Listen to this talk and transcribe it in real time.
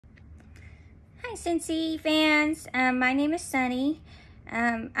Hi, Scentsy fans. My name is Sunny.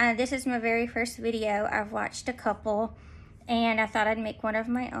 This is my very first video. I've watched a couple, and I thought I'd make one of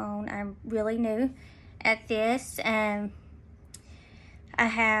my own. I'm really new at this. I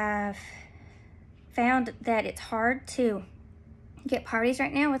have found that it's hard to get parties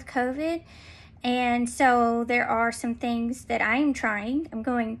right now with COVID, and so there are some things that I am trying. I'm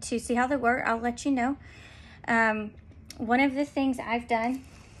going to see how they work. I'll let you know. One of the things I've done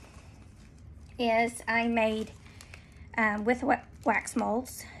is I made with wax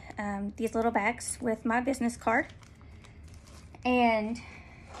molds these little bags with my business card, and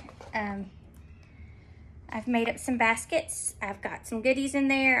I've made up some baskets. I've got some goodies in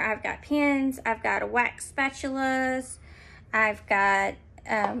there. I've got pins. I've got a wax spatulas. I've got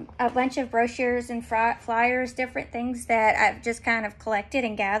a bunch of brochures and flyers, different things that I've just kind of collected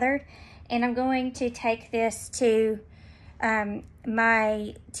and gathered, and I'm going to take this to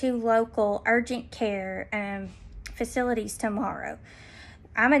my 2 local urgent care facilities tomorrow.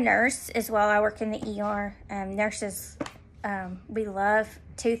 I'm a nurse as well. I work in the ER. Nurses, we love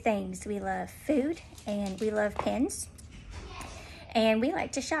 2 things. We love food and we love pens, and we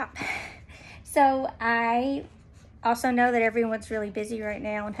like to shop. So I also know that everyone's really busy right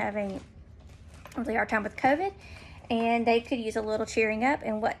now and having a really hard time with COVID, and they could use a little cheering up,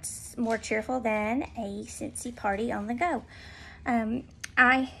 and what's more cheerful than a Scentsy party on the go.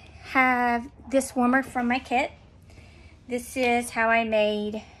 I have this warmer from my kit. This is how I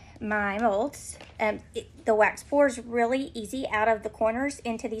made my molds. The wax pours really easy out of the corners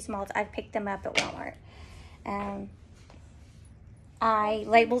into these molds. I picked them up at Walmart. I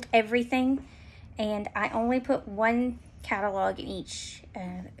labeled everything, and I only put 1 catalog in each.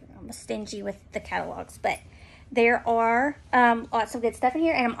 I'm stingy with the catalogs, but there are lots of good stuff in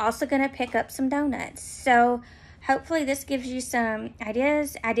here, and I'm also going to pick up some donuts. So hopefully this gives you some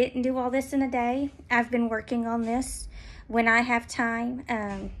ideas. I didn't do all this in a day. I've been working on this when I have time.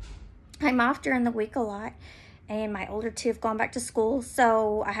 I'm off during the week a lot, and my older 2 have gone back to school,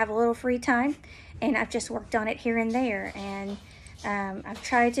 so I have a little free time, and I've just worked on it here and there. And I've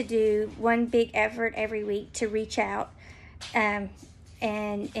tried to do one big effort every week to reach out and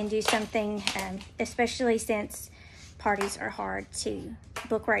do something, especially since parties are hard to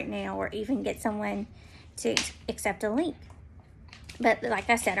book right now, or even get someone to accept a link. But like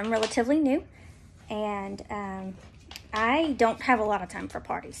I said, I'm relatively new, and I don't have a lot of time for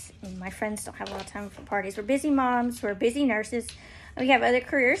parties. My friends don't have a lot of time for parties. We're busy moms, we're busy nurses, we have other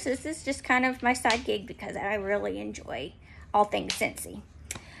careers. This is just kind of my side gig because I really enjoy all things Scentsy.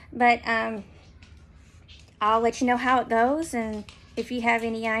 But I'll let you know how it goes, and if you have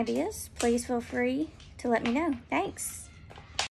any ideas, please feel free to let me know. Thanks.